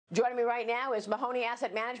Joining me right now is Mahoney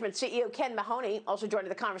Asset Management CEO Ken Mahoney, also joining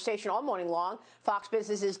the conversation all morning long. Fox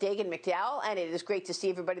Business's Dagan McDowell, and it is great to see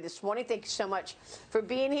everybody this morning. Thank you so much for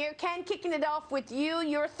being here. Ken, kicking it off with you,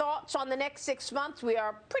 your thoughts on the next 6 months. We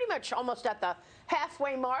are pretty much almost at the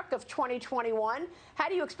halfway mark of 2021. How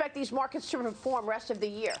do you expect these markets to perform rest of the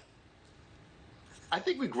year? I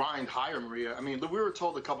think we grind higher, Maria. I mean, we were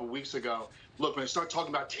told a couple of weeks ago, look, when they start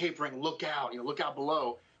talking about tapering, look out, look out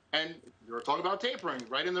below. And they were talking about tapering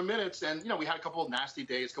right in the minutes. And, we had a couple of nasty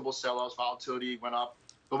days, a couple of sellouts, volatility went up,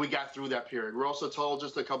 but we got through that period. We're also told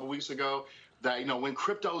just a couple of weeks ago that, when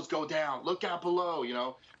cryptos go down, look out below,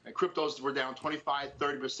 and cryptos were down 25,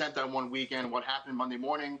 30% that one weekend. What happened Monday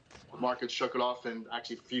morning? The market shook it off, and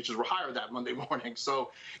actually futures were higher that Monday morning.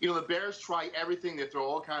 So, the bears try everything. They throw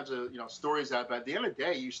all kinds of, stories out. But at the end of the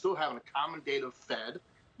day, you still have an accommodative Fed.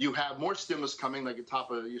 You have more stimulus coming, like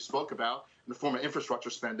you spoke about, in the form of infrastructure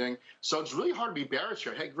spending. So it's really hard to be bearish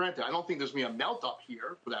here. Hey, granted, I don't think there's going to be a melt up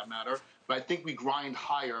here, for that matter, but I think we grind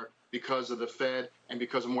higher because of the Fed and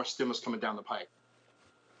because of more stimulus coming down the pipe.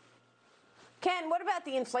 Ken, what about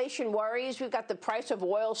the inflation worries? We've got the price of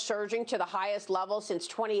oil surging to the highest level since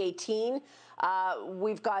 2018.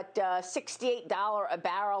 We've got $68 a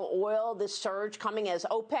barrel oil, this surge coming as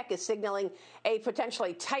OPEC is signaling a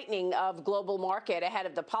potentially tightening of global market ahead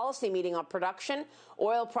of the policy meeting on production.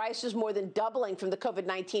 Oil prices more than doubling from the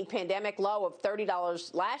COVID-19 pandemic low of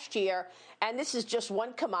 $30 last year. And this is just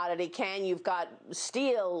one commodity, Ken. You've got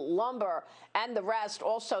steel, lumber, and the rest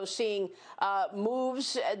also seeing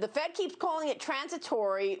moves. The Fed keeps calling it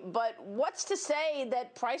transitory, but what's to say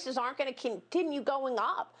that prices aren't going to continue going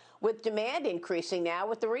up with demand increasing now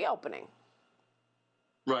with the reopening?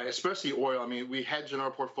 Right, especially oil. I mean, we hedge in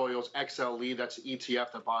our portfolios XLE, that's the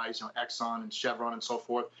ETF that buys Exxon and Chevron and so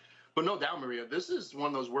forth. But no doubt, Maria, this is one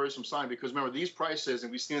of those worrisome signs because remember, these prices,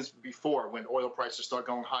 and we've seen this before, when oil prices start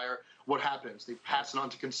going higher, what happens? They pass it on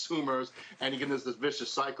to consumers, and you get this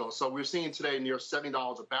vicious cycle. So we're seeing today near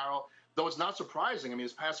 $70 a barrel. Though it's not surprising. I mean,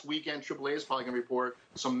 this past weekend, AAA is probably going to report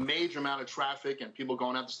some major amount of traffic and people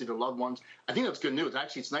going out to see their loved ones. I think that's good news.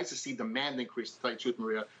 Actually, it's nice to see demand increase, to tell you the truth,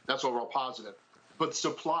 Maria. That's overall positive. But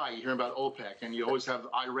supply, you hear about OPEC, and you always have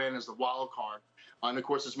Iran as the wild card. And, of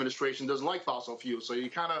course, this administration doesn't like fossil fuels. So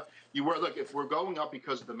look, if we're going up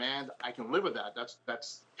because of demand, I can live with that.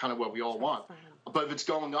 That's kind of what we all want. But if it's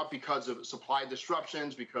going up because of supply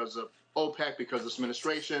disruptions, because of OPEC, because of this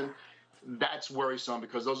administration, that's worrisome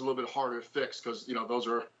because those are a little bit harder to fix because, those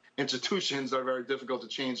are institutions that are very difficult to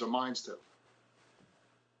change their minds to.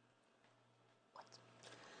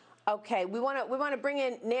 Okay, we want to bring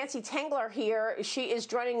in Nancy Tengler here. She is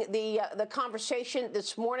joining the conversation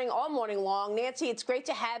this morning, all morning long. Nancy, it's great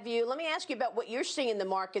to have you. Let me ask you about what you're seeing in the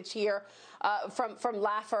markets here from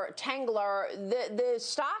Laffer Tengler. The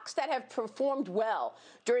stocks that have performed well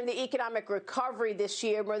during the economic recovery this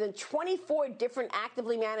year, more than 24 different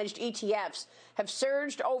actively managed ETFs have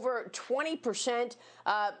surged over 20%,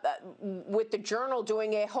 with the Journal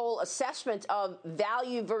doing a whole assessment of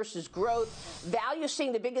value versus growth. Value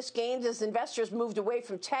seeing the biggest gains as investors moved away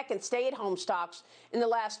from tech and stay-at-home stocks in the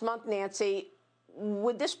last month, Nancy.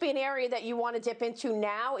 Would this be an area that you want to dip into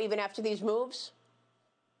now, even after these moves?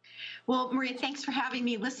 Well, Maria, thanks for having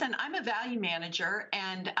me. Listen, I'm a value manager,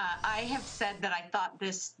 and I have said that I thought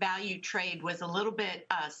this value trade was a little bit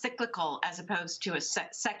cyclical as opposed to a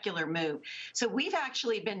secular move. So we've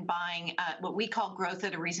actually been buying what we call growth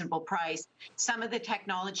at a reasonable price, some of the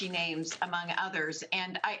technology names among others.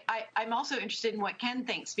 And I'm also interested in what Ken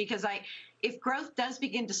thinks, because if growth does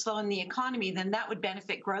begin to slow in the economy, then that would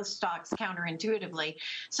benefit growth stocks counterintuitively.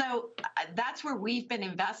 So that's where we've been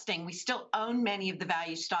investing. We still own many of the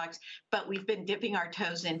value stocks, but we've been dipping our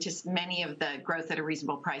toes into many of the growth at a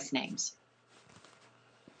reasonable price names.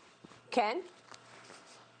 Ken?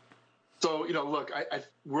 So, look,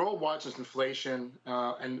 we're all watching this inflation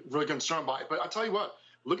and really concerned by it. But I'll tell you what,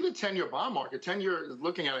 look at the 10-year bond market. 10-year is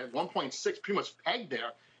looking at it 1.6, pretty much pegged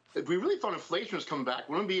there. If we really thought inflation was coming back,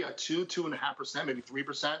 wouldn't it be at 2.5%, maybe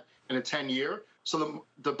 3% in a 10-year? So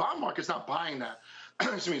the bond market's not buying that.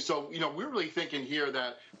 Excuse me. So, we're really thinking here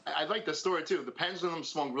that I like the story, too. The pendulum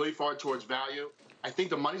swung really far towards value. I think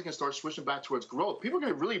the money's going to start switching back towards growth. People are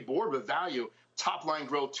going to get really bored with value. Top line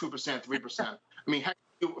growth, 2%, 3%. I mean, heck,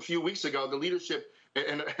 a few weeks ago, the leadership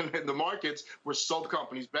and the markets were soap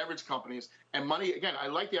companies, beverage companies, and money. Again, I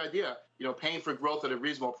like the idea, paying for growth at a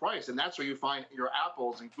reasonable price. And that's where you find your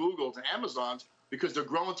Apples and Googles and Amazons, because they're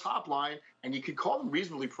growing top line, and you could call them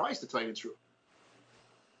reasonably priced, to tell you the truth.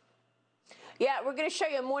 Yeah, we're going to show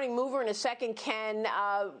you a morning mover in a second, Ken,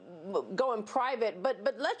 going private. But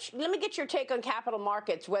let me get your take on capital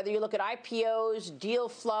markets, whether you look at IPOs, deal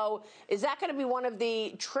flow. Is that going to be one of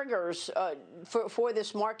the triggers for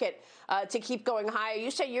this market to keep going higher?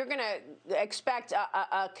 You say you're going to expect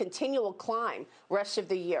a continual climb rest of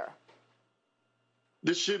the year.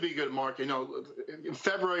 This should be a good market. You know,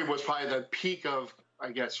 February was probably the peak of,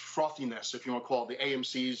 I guess, frothiness, if you want to call it, the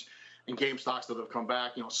AMCs and game stocks that have come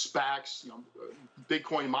back. You know, SPACs, you know,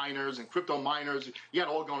 Bitcoin miners and crypto miners. You had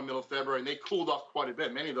all going in the middle of February, and they cooled off quite a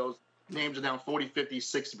bit. Many of those names are down 40, 50,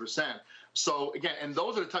 60%. So, again, and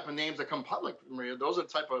those are the type of names that come public, Maria. Those are the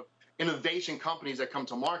type of innovation companies that come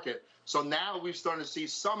to market. So now we're starting to see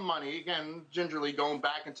some money, again, gingerly going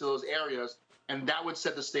back into those areas. And that would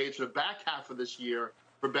set the stage for the back half of this year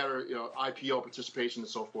for better, you know, IPO participation and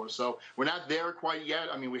so forth. So we're not there quite yet.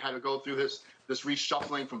 I mean, we had to go through this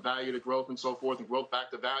reshuffling from value to growth and so forth, and growth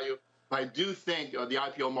back to value. But I do think the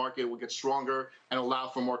IPO market will get stronger and allow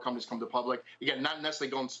for more companies to come to public. Again, not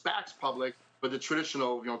necessarily going SPACs public, but the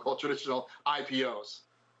traditional, you know, called traditional IPOs.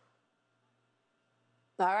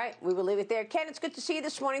 All right, we will leave it there. Ken, it's good to see you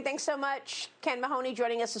this morning. Thanks so much. Ken Mahoney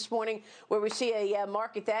joining us this morning, where we see a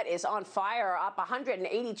market that is on fire, up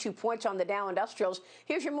 182 points on the Dow Industrials.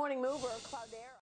 Here's your morning mover, Cloudera.